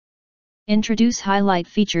Introduce highlight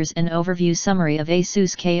features and overview summary of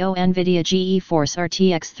ASUS KO NVIDIA GeForce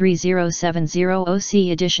RTX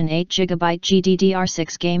 3070OC Edition 8GB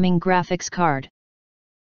GDDR6 Gaming Graphics Card.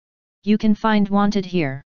 You can find wanted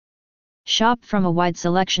here. Shop from a wide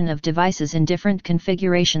selection of devices in different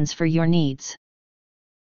configurations for your needs.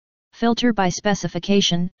 Filter by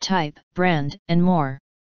specification, type, brand, and more.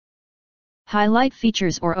 Highlight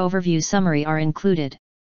features or overview summary are included.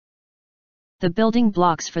 The building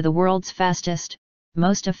blocks for the world's fastest,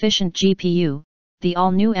 most efficient GPU, the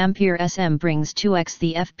all-new Ampere SM brings 2x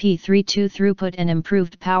the FP32 throughput and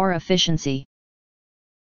improved power efficiency.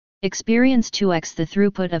 Experience 2x the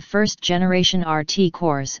throughput of first-generation RT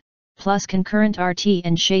cores, plus concurrent RT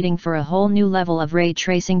and shading for a whole new level of ray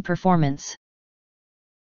tracing performance.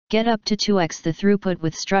 Get up to 2x the throughput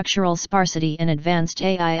with structural sparsity and advanced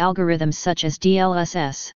AI algorithms such as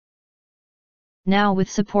DLSS. Now with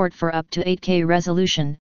support for up to 8K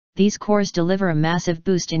resolution, these cores deliver a massive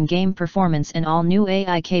boost in game performance and all new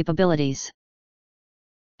AI capabilities.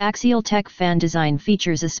 Axial-tech Fan Design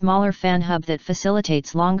features a smaller fan hub that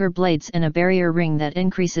facilitates longer blades and a barrier ring that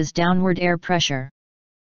increases downward air pressure.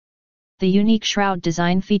 The unique shroud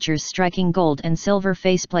design features striking gold and silver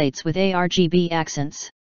faceplates with ARGB accents.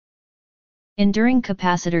 Enduring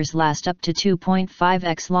capacitors last up to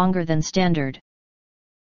 2.5x longer than standard.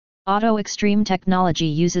 Auto Extreme technology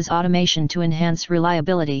uses automation to enhance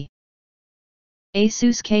reliability.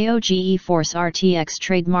 ASUS KO GeForce RTX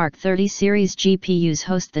trademark 30 series GPUs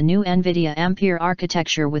host the new NVIDIA Ampere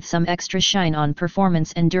architecture with some extra shine on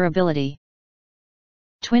performance and durability.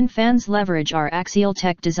 Twin fans leverage our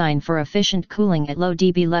Axial-tech design for efficient cooling at low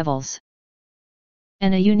dB levels.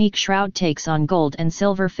 And a unique shroud takes on gold and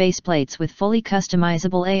silver faceplates with fully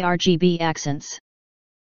customizable ARGB accents.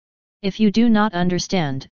 If you do not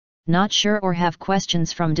understand, not sure or have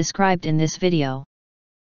questions from described in this video,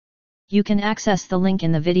 you can access the link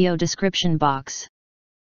in the video description box.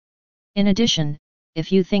 In addition,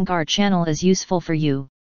 if you think our channel is useful for you,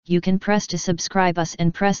 you can press to subscribe us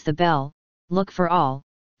and press the bell, look for all,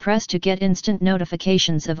 press to get instant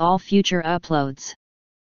notifications of all future uploads.